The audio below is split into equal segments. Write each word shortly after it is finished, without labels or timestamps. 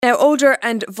Older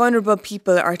and vulnerable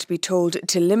people are to be told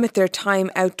to limit their time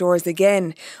outdoors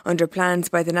again under plans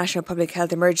by the National Public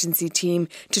Health Emergency Team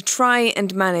to try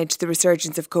and manage the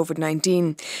resurgence of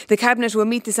COVID-19. The Cabinet will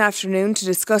meet this afternoon to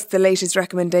discuss the latest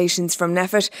recommendations from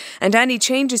NPHET, and any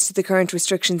changes to the current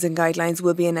restrictions and guidelines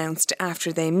will be announced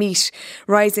after they meet.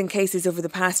 Rising cases over the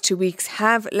past 2 weeks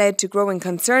have led to growing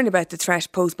concern about the threat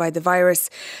posed by the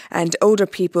virus, and older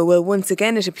people will once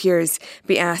again, it appears,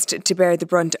 be asked to bear the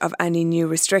brunt of any new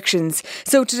restrictions.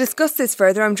 So to discuss this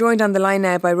further, I'm joined on the line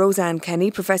now by Roseanne Kenny,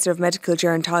 Professor of Medical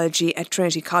Gerontology at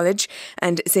Trinity College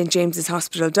and St James's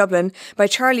Hospital, Dublin, by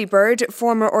Charlie Bird,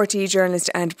 former RTE journalist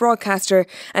and broadcaster,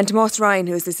 and Tomás Ryan,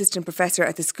 who is Assistant Professor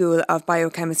at the School of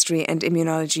Biochemistry and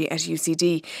Immunology at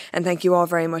UCD. And thank you all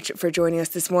very much for joining us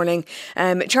this morning.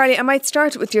 Charlie, I might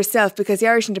start with yourself, because the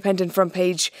Irish Independent front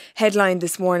page headline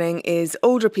this morning is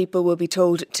 "Older people will be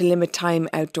told to limit time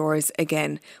outdoors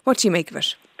again." What do you make of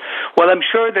it? Well, I'm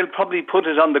sure they'll probably put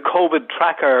it on the COVID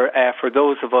tracker for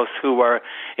those of us who are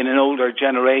in an older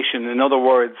generation. In other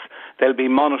words, they'll be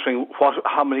monitoring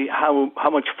how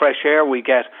much fresh air we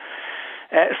get.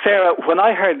 Sarah, when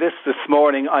I heard this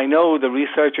morning, I know the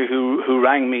researcher who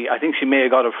rang me, I think she may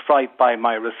have got a fright by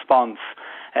my response.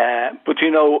 But, you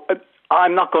know,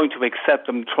 I'm not going to accept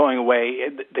them throwing away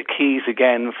the keys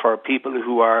again for people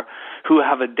who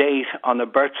have a date on a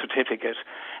birth certificate.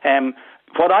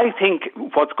 What I think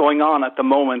what's going on at the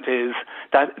moment is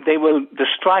that they will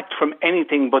distract from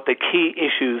anything but the key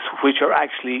issues which are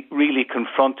actually really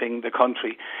confronting the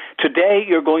country. Today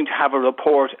you're going to have a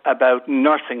report about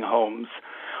nursing homes.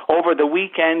 Over the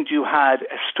weekend you had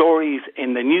stories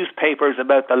in the newspapers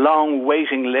about the long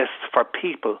waiting lists for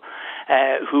people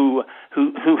who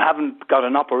haven't got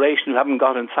an operation, who haven't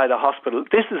got inside a hospital.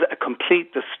 This is a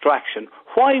complete distraction.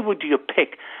 Why would you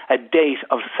pick a date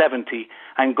of 70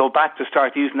 and go back to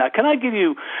start using that? Can I give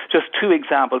you just two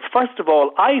examples? First of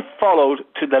all, I followed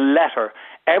to the letter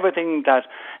everything that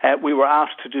we were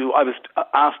asked to do. I was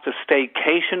asked to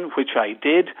staycation, which I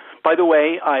did. By the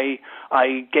way,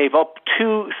 I gave up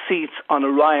 2 seats on a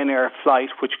Ryanair flight,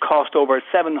 which cost over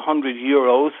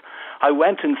 €700. I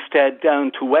went instead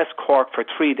down to West Cork for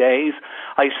 3 days.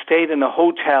 I stayed in a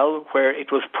hotel where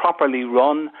it was properly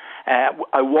run.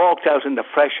 I walked out in the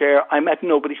fresh air. I met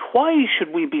nobody. Why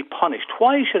should we be punished?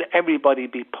 Why should everybody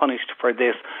be punished for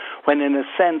this, when in a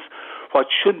sense what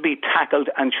should be tackled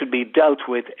and should be dealt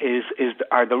with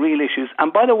are the real issues?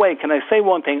 And by the way, can I say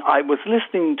one thing? I was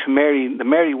listening to the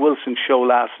Mary Wilson show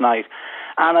last night,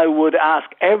 and I would ask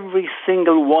every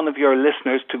single one of your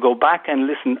listeners to go back and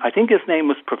listen. I think his name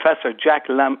was Professor Jack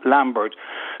Lambert,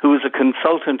 who is a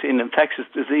consultant in infectious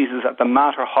diseases at the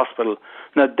Mater Hospital.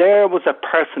 Now, there was a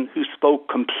person who spoke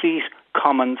complete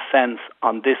common sense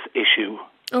on this issue.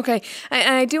 Okay,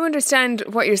 and I do understand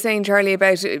what you're saying, Charlie,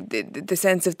 about the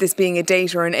sense of this being a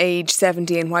date or an age,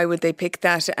 70, and why would they pick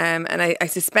that? And I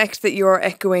suspect that you're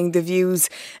echoing the views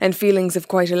and feelings of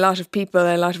quite a lot of people,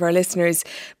 a lot of our listeners.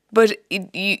 But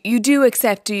you do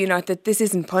accept, do you not, that this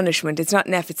isn't punishment? It's not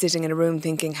NPHET sitting in a room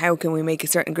thinking, how can we make a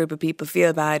certain group of people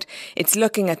feel bad? It's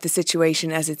looking at the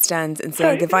situation as it stands and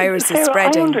saying the virus is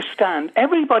spreading. I understand.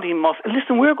 Everybody must...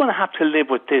 Listen, we're going to have to live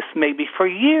with this maybe for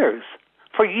years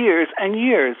and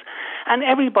years. And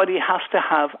everybody has to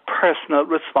have personal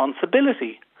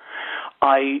responsibility.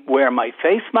 I wear my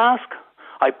face mask.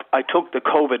 I took the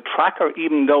COVID tracker,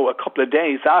 even though a couple of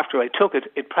days after I took it,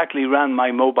 it practically ran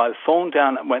my mobile phone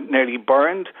down and went nearly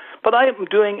burned. But I am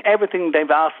doing everything they've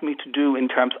asked me to do in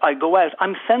terms... I go out.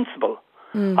 I'm sensible.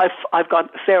 I've got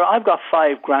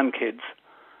 5 grandkids.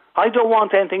 I don't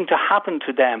want anything to happen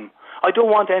to them. I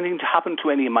don't want anything to happen to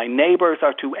any of my neighbours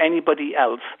or to anybody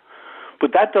else.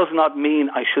 But that does not mean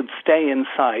I should stay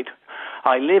inside.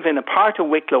 I live in a part of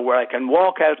Wicklow where I can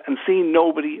walk out and see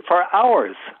nobody for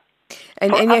hours.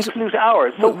 And yet, absolute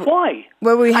hours. So why?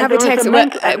 Well, we have a text.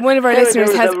 One of our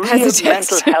listeners has a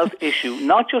text. Mental health issue,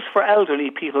 not just for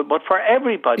elderly people, but for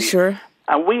everybody. Sure.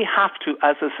 And we have to,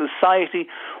 as a society,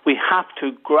 we have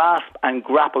to grasp and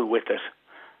grapple with it.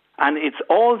 And it's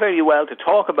all very well to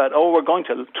talk about, we're going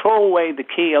to throw away the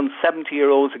key on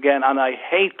 70-year-olds again. And I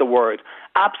hate the word,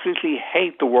 absolutely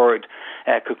hate the word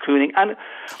cocooning. And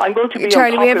I'm going to be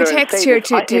Charlie, we have a text here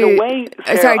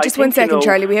sorry, just 1 second,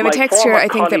 Charlie. We have a text here, I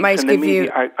think, that might give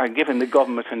you... are giving the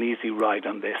government an easy ride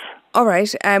on this. All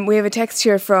right. We have a text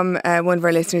here from one of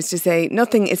our listeners to say,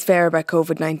 nothing is fair about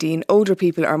COVID-19. Older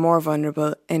people are more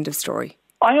vulnerable. End of story.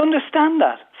 I understand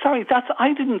that. Sorry,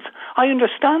 I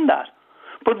understand that.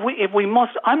 But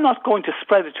I'm not going to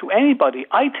spread it to anybody.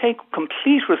 I take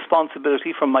complete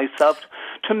responsibility for myself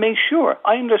to make sure.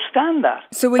 I understand that.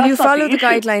 So will you follow the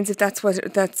guidelines if that's what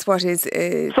is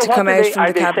to come out from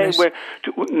the Cabinet? Are they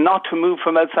saying we're not to move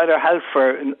from outside our house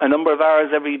for a number of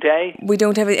hours every day? We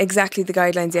don't have exactly the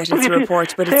guidelines yet. It's a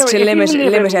report, but it's to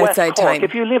limit outside time.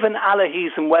 If you live in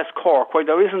Allihees in West Cork, where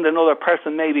there isn't another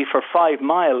person maybe for 5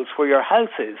 miles where your house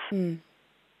is,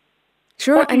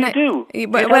 sure, what do you do?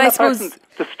 I suppose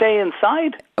to stay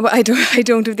inside. Well, I don't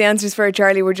have the answers for it,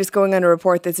 Charlie. We're just going on a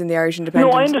report that's in the Irish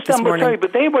Independent. No, I understand, this morning.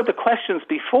 but they were the questions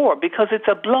before, because it's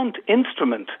a blunt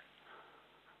instrument.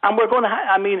 And we're going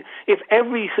to if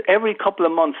every couple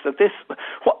of months that this,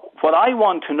 what I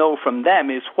want to know from them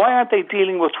is, why aren't they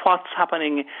dealing with what's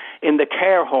happening in the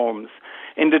care homes,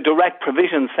 in the direct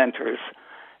provision centres,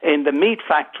 in the meat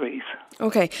factories?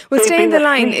 Okay, well, stay in the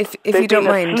line if you don't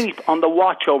mind. They've been asleep on the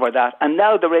watch over that, and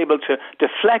now they're able to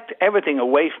deflect everything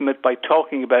away from it by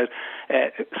talking about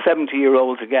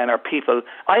 70-year-olds again, or people.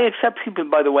 I accept people,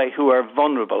 by the way, who are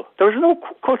vulnerable.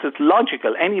 Of course, it's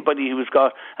logical. Anybody who's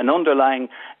got an underlying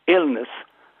illness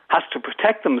has to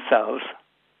protect themselves.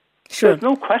 Sure. There's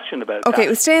no question about that. Okay,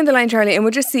 well, stay on the line, Charlie, and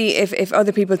we'll just see if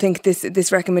other people think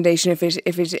this recommendation, if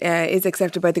it is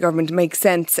accepted by the government, makes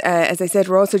sense. As I said,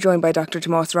 we're also joined by Dr.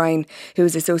 Tomás Ryan, who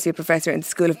is Associate Professor in the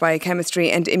School of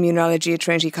Biochemistry and Immunology at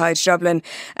Trinity College Dublin.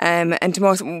 And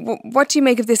Tomás, what do you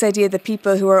make of this idea that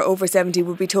people who are over 70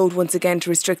 will be told once again to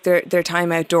restrict their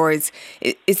time outdoors?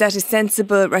 Is that a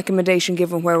sensible recommendation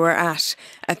given where we're at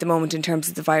the moment in terms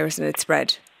of the virus and its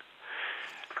spread?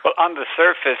 Well, on the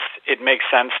surface, it makes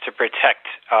sense to protect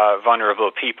vulnerable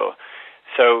people.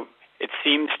 So it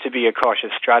seems to be a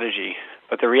cautious strategy.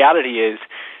 But the reality is,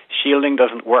 shielding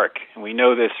doesn't work. And we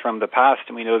know this from the past,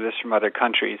 and we know this from other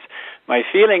countries. My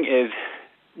feeling is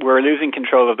we're losing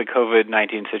control of the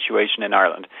COVID-19 situation in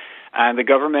Ireland. And the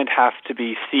government have to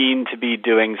be seen to be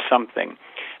doing something.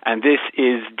 And this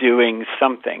is doing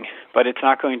something, but it's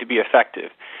not going to be effective.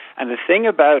 And the thing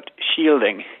about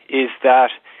shielding is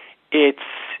that it's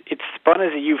spun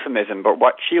as a euphemism, but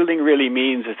what shielding really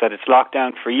means is that it's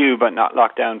lockdown for you, but not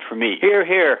lockdown for me. Hear,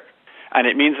 hear. And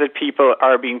it means that people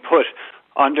are being put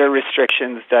under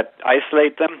restrictions that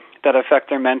isolate them, that affect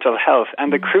their mental health.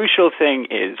 And the crucial thing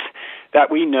is that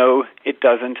we know it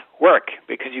doesn't work,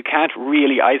 because you can't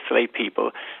really isolate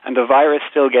people, and the virus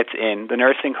still gets in. The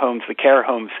nursing homes, the care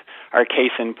homes are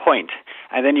case in point.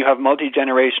 And then you have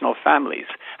multi-generational families.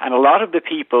 And a lot of the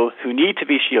people who need to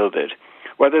be shielded,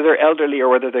 whether they're elderly or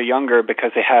whether they're younger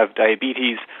because they have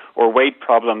diabetes or weight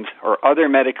problems or other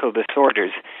medical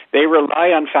disorders, they rely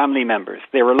on family members,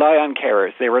 they rely on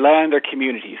carers, they rely on their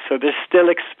communities, so they're still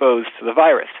exposed to the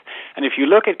virus. And if you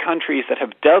look at countries that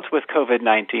have dealt with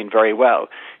COVID-19 very well,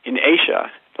 in Asia,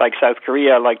 like South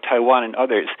Korea, like Taiwan and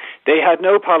others, they had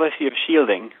no policy of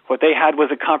shielding. What they had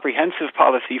was a comprehensive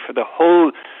policy for the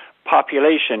whole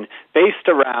population based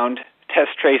around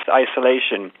test, trace,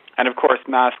 isolation, and of course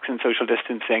masks and social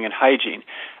distancing and hygiene.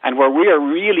 And where we are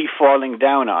really falling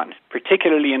down on,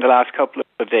 particularly in the last couple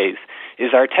of days,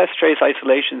 is our test, trace,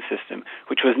 isolation system,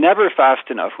 which was never fast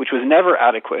enough, which was never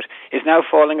adequate, is now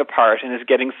falling apart and is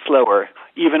getting slower,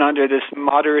 even under this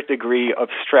moderate degree of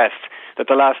stress that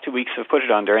the last 2 weeks have put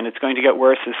it under, and it's going to get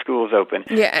worse as schools open.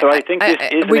 Yeah, so I think this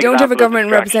is we don't have a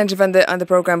government representative on the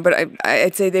programme, but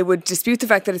I'd say they would dispute the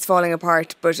fact that it's falling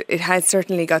apart, but it has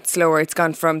certainly got slower. It's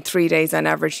gone from 3 days on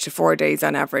average to 4 days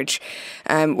on average,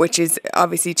 which is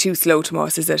obviously too slow,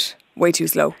 Tomás, is it? Way too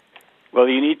slow. Well,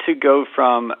 you need to go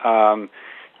from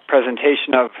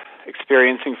presentation of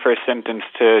experiencing first symptoms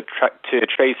to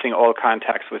tracing all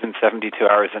contacts within 72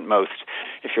 hours at most.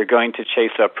 If you're going to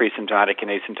chase up pre-symptomatic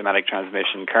and asymptomatic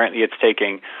transmission, currently it's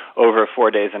taking over 4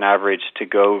 days on average to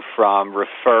go from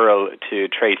referral to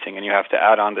tracing, and you have to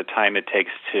add on the time it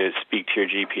takes to speak to your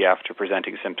GP after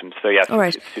presenting symptoms. So yes,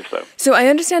 right. It's too slow. So I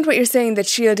understand what you're saying, that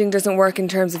shielding doesn't work in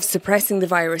terms of suppressing the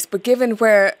virus, but given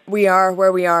where we are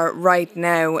right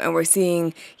now, and we're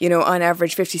seeing, on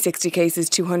average 50, 60 cases,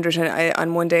 200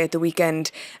 on one day at the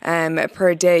weekend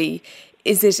per day,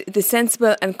 is it the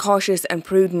sensible and cautious and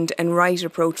prudent and right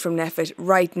approach from NPHET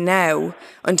right now,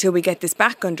 until we get this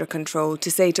back under control,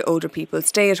 to say to older people,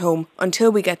 stay at home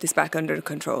until we get this back under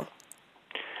control?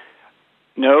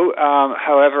 No,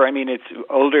 however, it's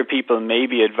older people may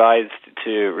be advised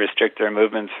to restrict their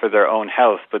movements for their own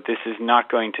health, but this is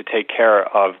not going to take care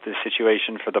of the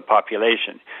situation for the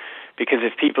population. Because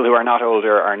if people who are not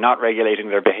older are not regulating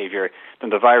their behavior, then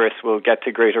the virus will get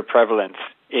to greater prevalence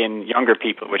in younger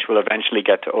people, which will eventually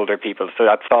get to older people. So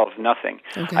that solves nothing.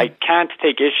 Okay. I can't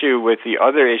take issue with the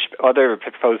other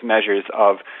proposed measures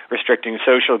of restricting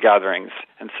social gatherings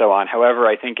and so on. However,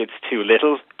 I think it's too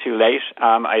little, too late.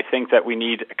 I think that we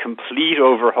need a complete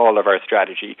overhaul of our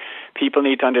strategy. People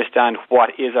need to understand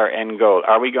what is our end goal.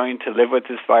 Are we going to live with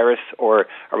this virus, or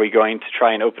are we going to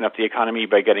try and open up the economy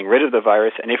by getting rid of the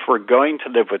virus? And if we're going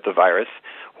to live with the virus,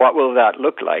 what will that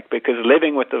look like? Because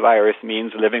living with the virus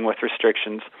means living with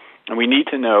restrictions, and we need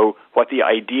to know what the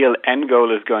ideal end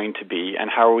goal is going to be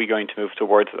and how are we going to move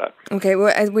towards that. Okay,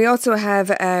 well, we also have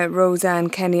Roseanne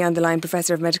Kenny on the line,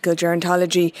 Professor of Medical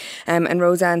Gerontology. And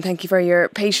Roseanne, thank you for your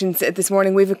patience this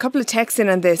morning. We have a couple of texts in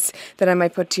on this that I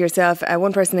might put to yourself.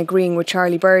 One person agreeing with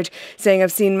Charlie Bird, saying,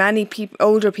 I've seen many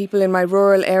older people in my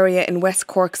rural area in West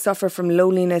Cork suffer from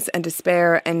loneliness and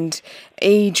despair and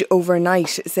age overnight,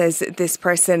 says this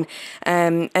person.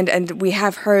 And we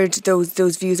have heard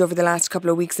those views over the last couple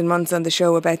of weeks and months on the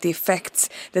show about the effects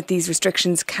that these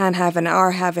restrictions can have and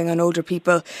are having on older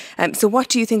people. So what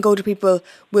do you think older people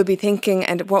will be thinking,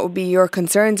 and what would be your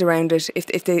concerns around it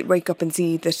if they wake up and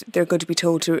see that they're going to be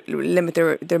told to limit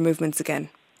their movements again?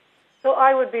 So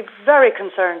I would be very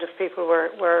concerned if people were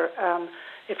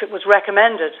if it was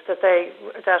recommended that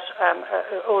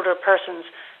older persons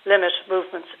limit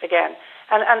movements again.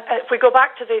 And if we go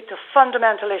back to the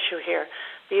fundamental issue here,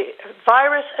 the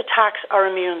virus attacks our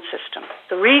immune system.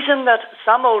 The reason that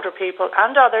some older people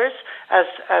and others, as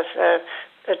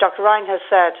Dr. Ryan has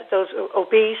said, those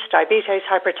obese, diabetes,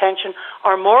 hypertension,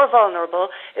 are more vulnerable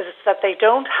is that they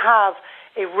don't have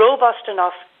a robust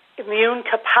enough immune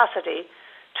capacity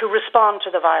to respond to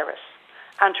the virus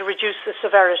and to reduce the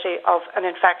severity of an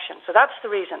infection. So that's the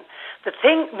reason.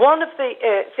 One of the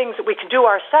things that we can do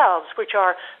ourselves, which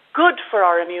are good for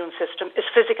our immune system, is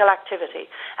physical activity.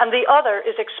 And the other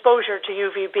is exposure to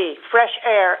UVB. Fresh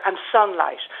air and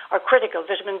sunlight are critical,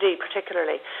 vitamin D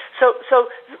particularly. So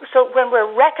when we're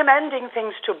recommending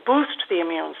things to boost the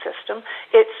immune system,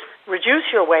 it's reduce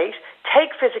your weight,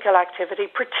 take physical activity,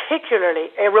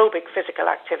 particularly aerobic physical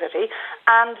activity,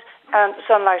 and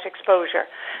sunlight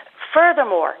exposure.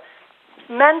 Furthermore,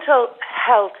 mental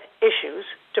health issues,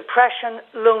 depression,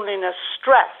 loneliness,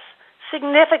 stress,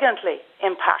 significantly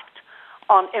impact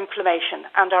on inflammation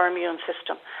and our immune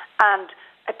system and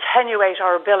attenuate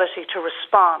our ability to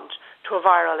respond to a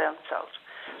viral insult.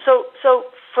 So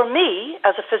for me,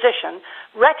 as a physician,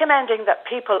 recommending that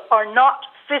people are not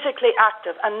physically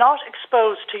active and not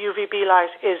exposed to UVB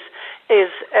light is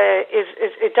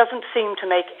it doesn't seem to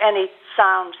make any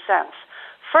sound sense.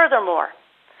 Furthermore,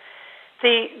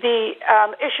 the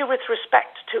issue with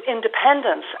respect to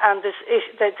independence and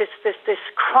this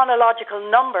chronological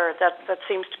number that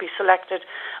seems to be selected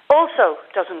also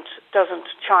doesn't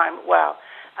chime well.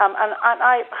 And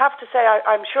I have to say,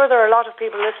 I'm sure there are a lot of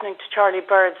people listening to Charlie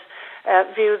Bird's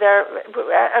view there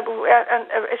and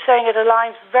saying it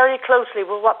aligns very closely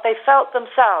with what they felt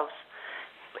themselves.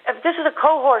 This is a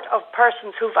cohort of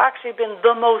persons who've actually been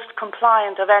the most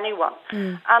compliant of anyone,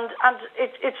 and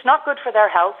it's not good for their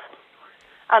health.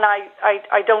 And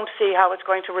I don't see how it's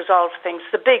going to resolve things.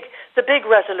 The big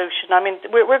resolution, I mean,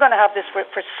 we're going to have this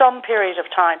for some period of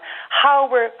time.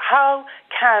 How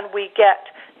can we get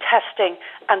testing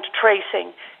and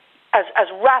tracing as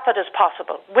rapid as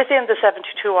possible within the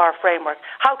 72-hour framework?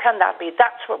 How can that be?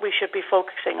 That's what we should be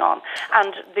focusing on,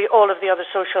 and all of the other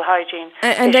social hygiene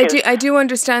issues. I do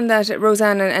understand that,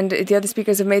 Roseanne, and the other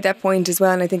speakers have made that point as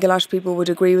well, and I think a lot of people would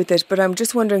agree with it. But I'm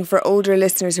just wondering, for older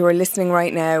listeners who are listening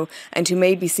right now and who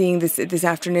may be seeing this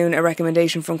afternoon a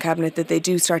recommendation from Cabinet that they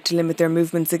do start to limit their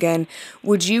movements again,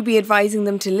 would you be advising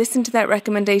them to listen to that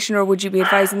recommendation, or would you be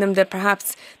advising them that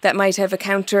perhaps that might have a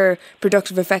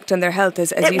counterproductive effect on their health,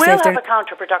 as you say? Have a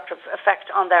counterproductive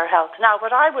effect on their health. Now,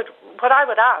 what I would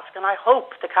ask, and I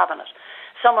hope the Cabinet,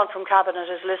 someone from Cabinet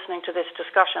is listening to this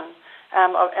discussion.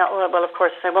 Well, of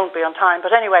course, they won't be on time.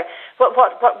 But anyway, what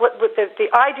the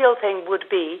ideal thing would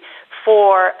be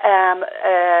for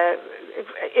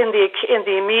in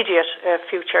the immediate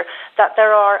future that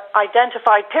there are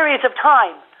identified periods of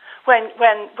time when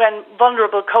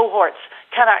vulnerable cohorts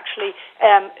can actually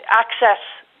access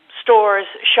stores,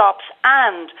 shops,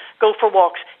 and go for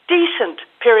walks. Decent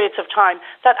periods of time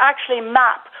that actually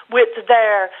map with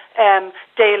their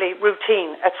daily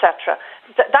routine, etc.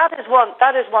 That is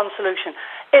one solution.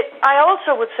 I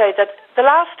also would say that the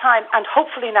last time, and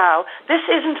hopefully now, this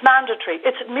isn't mandatory.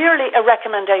 It's merely a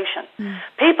recommendation.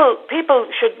 People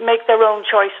should make their own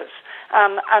choices.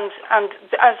 And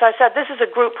as I said, this is a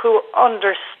group who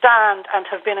understand and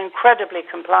have been incredibly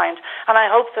compliant. And I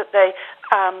hope that they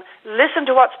listen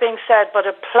to what's being said, but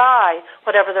apply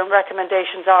whatever the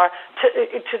recommendations are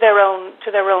to their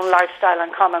own lifestyle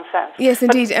and common sense. Yes,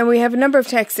 indeed. And we have a number of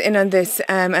texts in on this,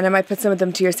 and I might put some of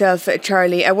them to yourself,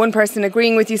 Charlie. One person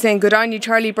agreeing with you, saying, "Good on you,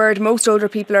 Charlie Bird. Most older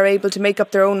people are able to make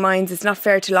up their own minds. It's not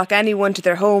fair to lock anyone to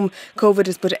their home. COVID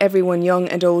has put everyone young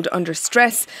and old under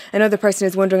stress." Another person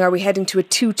is wondering, are we heading to a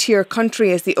two-tier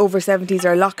country as the over 70s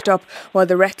are locked up while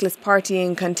the reckless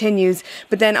partying continues?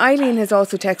 But then Eileen has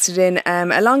also texted in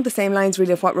along the same lines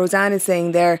really of what Roseanne is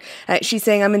saying there. She's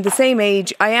saying, I am the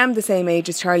same age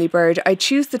as Charlie Bird. I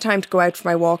choose the time to go out for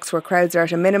my walks where crowds are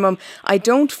at a minimum. I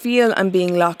don't feel I'm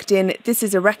being locked in. This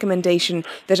is a recommendation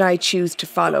that I choose to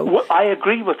follow. Well, I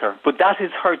agree with her, but that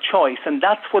is her choice, and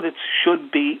that's what it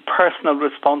should be, personal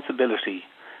responsibility.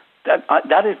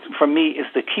 That is, for me, is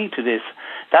the key to this.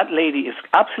 That lady is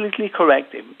absolutely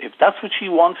correct. If that's what she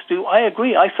wants to do, I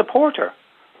agree. I support her.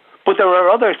 But there are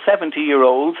other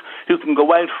 70-year-olds who can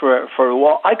go out for a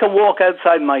walk. I can walk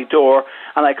outside my door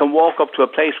and I can walk up to a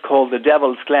place called the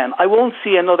Devil's Glen. I won't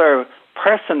see another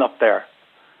person up there.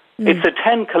 It's a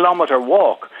 10-kilometre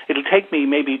walk. It'll take me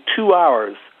maybe 2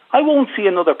 hours. I won't see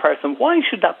another person. Why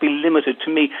should that be limited to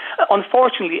me?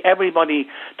 Unfortunately, everybody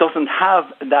doesn't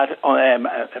have that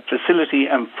facility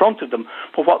in front of them.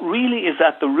 But what really is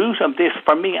at the root of this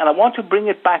for me, and I want to bring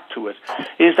it back to it,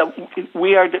 is that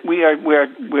we're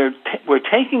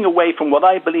taking away from what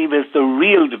I believe is the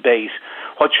real debate,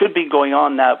 what should be going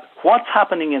on now. What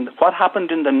happened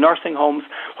in the nursing homes,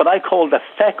 what I call the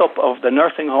feck-up of the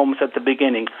nursing homes at the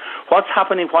beginning. What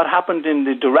happened in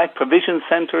the direct provision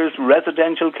centres,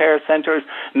 residential care centres,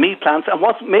 meat plants, and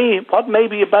what may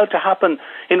be about to happen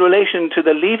in relation to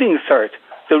the Leaving Cert,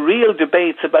 the real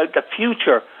debates about the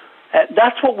future.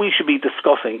 That's what we should be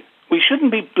discussing. We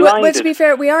shouldn't be blinded. Well, to be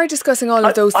fair, we are discussing all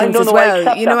of those things as well.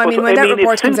 When that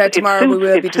report comes out tomorrow, we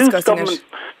will be discussing it.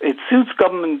 It suits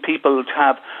government people to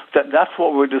have that. That's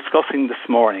what we're discussing this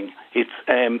morning. It's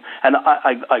and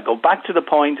I go back to the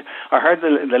point. I heard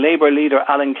the Labour leader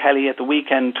Alan Kelly at the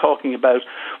weekend talking about,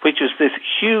 which is this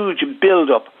huge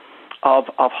build-up of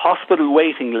hospital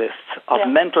waiting lists, of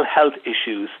mental health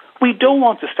issues. We don't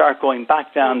want to start going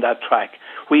back down that track.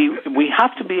 We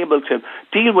have to be able to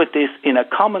deal with this in a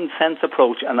common sense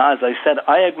approach. And as I said,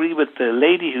 I agree with the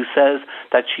lady who says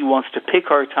that she wants to pick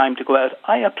her time to go out.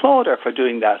 I applaud her for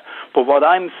doing that. But what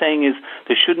I'm saying is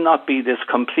there should not be this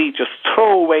complete just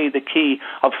throw away the key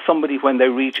of somebody when they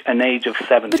reach an age of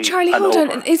 70. But Charlie, hold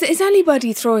on. Is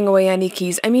anybody throwing away any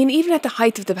keys? I mean, even at the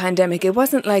height of the pandemic, it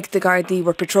wasn't like the Gardaí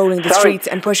were patrolling the streets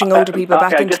and pushing older people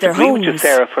back into their homes. I disagree with you,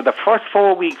 Sarah. For the first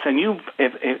 4 weeks, and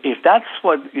if that's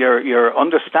what your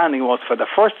understanding was, for the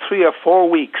first 3 or 4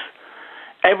 weeks,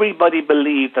 everybody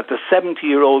believed that the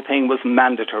 70-year-old thing was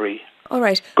mandatory. All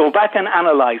right. Go back and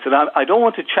analyse it. I don't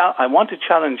want to. I want to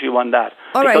challenge you on that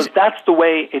because that's the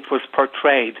way it was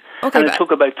portrayed. Okay, and it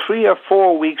took about 3 or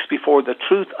 4 weeks before the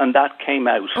truth on that came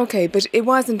out. Okay, but it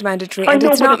wasn't mandatory, and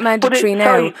it's not mandatory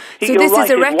now. So this is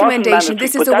a recommendation.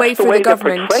 This is a way for the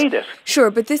government.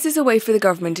 Sure, but this is a way for the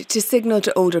government to signal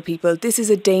to older people this is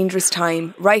a dangerous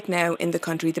time right now in the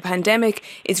country. The pandemic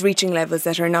is reaching levels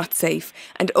that are not safe,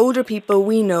 and older people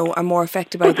we know are more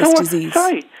affected by this disease.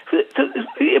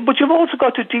 But you've also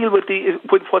got to deal with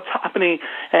what's happening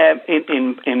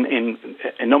in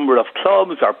a number of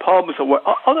clubs or pubs or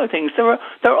other things. There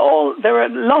are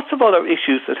lots of other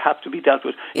issues that have to be dealt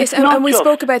with. Yes, and we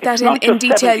spoke about that in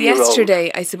detail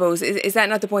yesterday, I suppose. Is that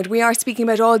not the point? We are speaking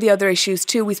about all the other issues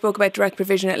too. We spoke about direct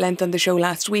provision at length on the show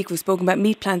last week. We've spoken about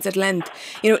meat plants at length.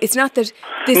 It's not that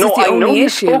this is the only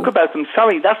issue. You spoke about them.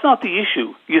 Sorry, that's not the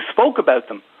issue. You spoke about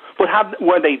them. But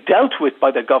were they dealt with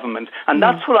by the government? And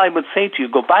that's what I would say to you.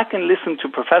 Go back and listen to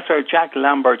Professor Jack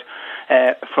Lambert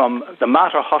from the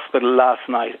Mater Hospital last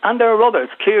night. And there are others.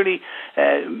 Clearly,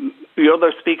 the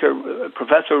other speaker,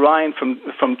 Professor Ryan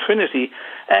from Trinity,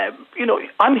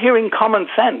 I'm hearing common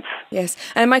sense. Yes.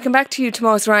 And I might come back to you,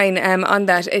 Tomás Ryan, on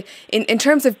that. In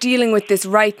terms of dealing with this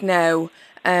right now,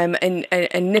 and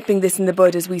nipping this in the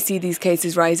bud as we see these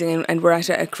cases rising, and we're at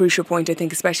a crucial point, I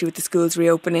think, especially with the schools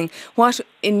reopening. What,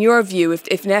 in your view, if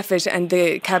NPHET and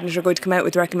the Cabinet are going to come out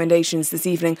with recommendations this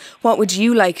evening, what would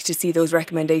you like to see those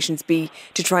recommendations be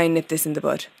to try and nip this in the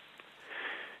bud?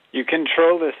 You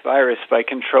control this virus by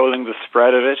controlling the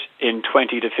spread of it in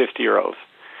 20 to 50-year-olds.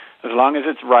 As long as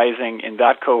it's rising in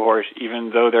that cohort,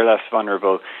 even though they're less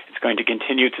vulnerable, it's going to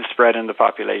continue to spread in the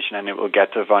population and it will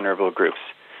get to vulnerable groups.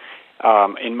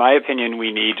 In my opinion,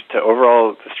 we need to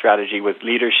overhaul the strategy with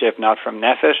leadership, not from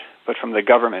NPHET, but from the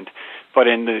government. But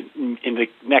in the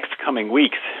next coming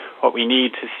weeks, what we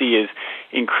need to see is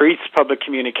increased public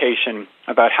communication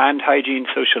about hand hygiene,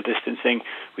 social distancing.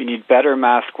 We need better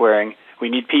mask wearing. We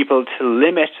need people to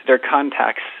limit their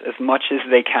contacts as much as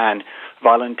they can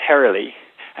voluntarily.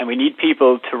 And we need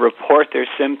people to report their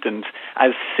symptoms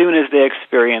as soon as they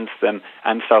experience them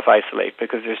and self-isolate,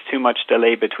 because there's too much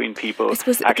delay between people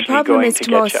actually going to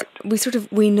get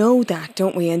checked. We know that,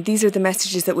 don't we? And these are the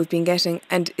messages that we've been getting,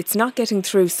 and it's not getting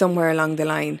through somewhere along the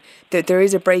line. That there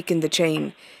is a break in the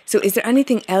chain. So is there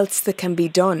anything else that can be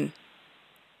done?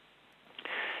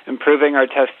 Improving our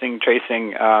testing,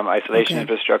 tracing, isolation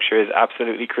infrastructure is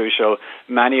absolutely crucial.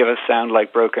 Many of us sound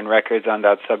like broken records on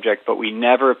that subject, but we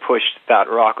never pushed that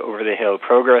rock over the hill.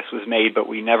 Progress was made, but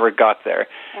we never got there,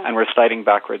 and we're sliding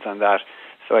backwards on that.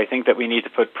 So I think that we need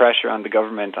to put pressure on the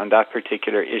government on that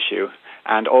particular issue.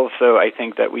 And also I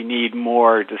think that we need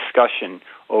more discussion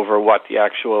over what the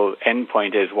actual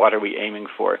endpoint is. What are we aiming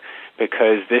for?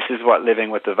 Because this is what living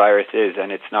with the virus is,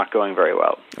 and it's not going very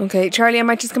well. Okay, Charlie, I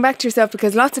might just come back to yourself,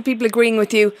 because lots of people agreeing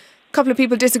with you, a couple of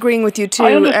people disagreeing with you too.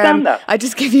 I understand that. I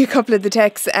just give you a couple of the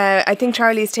texts. I think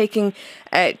Charlie is taking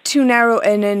too narrow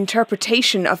an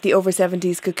interpretation of the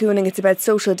over-70s cocooning. It's about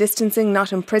social distancing,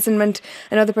 not imprisonment.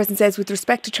 Another person says, with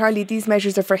respect to Charlie, these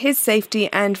measures are for his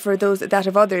safety and for that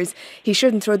of others. He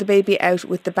shouldn't throw the baby out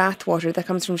with the bathwater. That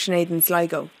comes from Sinead in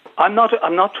Sligo. I'm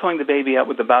not throwing the baby out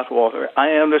with the bathwater.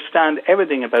 I understand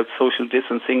everything about social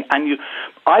distancing, and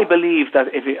I believe that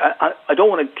I don't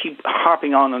want to keep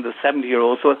harping on the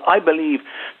 70-year-olds. So I believe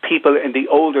people in the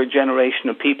older generation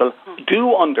of people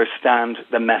do understand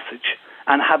the message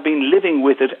and have been living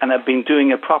with it and have been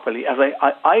doing it properly. As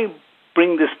I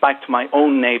bring this back to my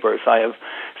own neighbours. I have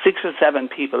 6 or 7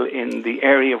 people in the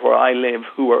area where I live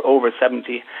who are over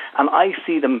 70, and I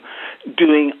see them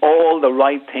doing all the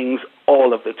right things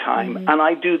all of the time. And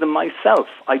I do them myself.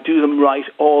 I do them right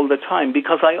all the time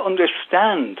because I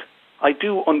understand. I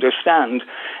do understand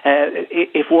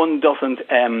if one doesn't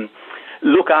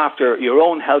look after your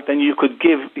own health, then you could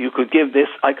give this.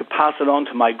 I could pass it on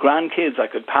to my grandkids. I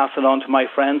could pass it on to my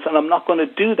friends, and I'm not going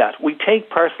to do that. We take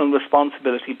personal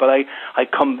responsibility, but I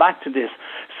come back to this.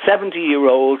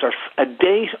 70-year-olds or a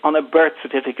date on a birth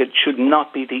certificate should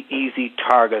not be the easy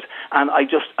target, and I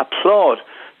just applaud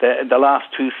the last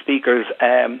 2 speakers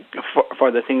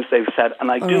for the things they've said,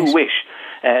 and I do wish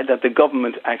that the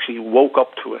government actually woke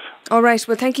up to it. All right.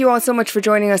 Well, thank you all so much for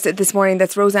joining us this morning.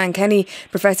 That's Roseanne Kenny,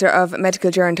 Professor of Medical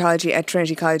Gerontology at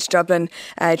Trinity College Dublin,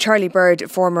 Charlie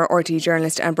Bird, former RT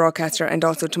journalist and broadcaster, and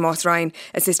also Tomás Ryan,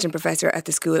 Assistant Professor at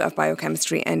the School of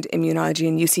Biochemistry and Immunology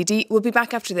in UCD. We'll be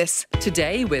back after this.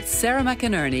 Today with Sarah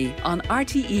McInerney on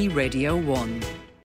RTE Radio 1.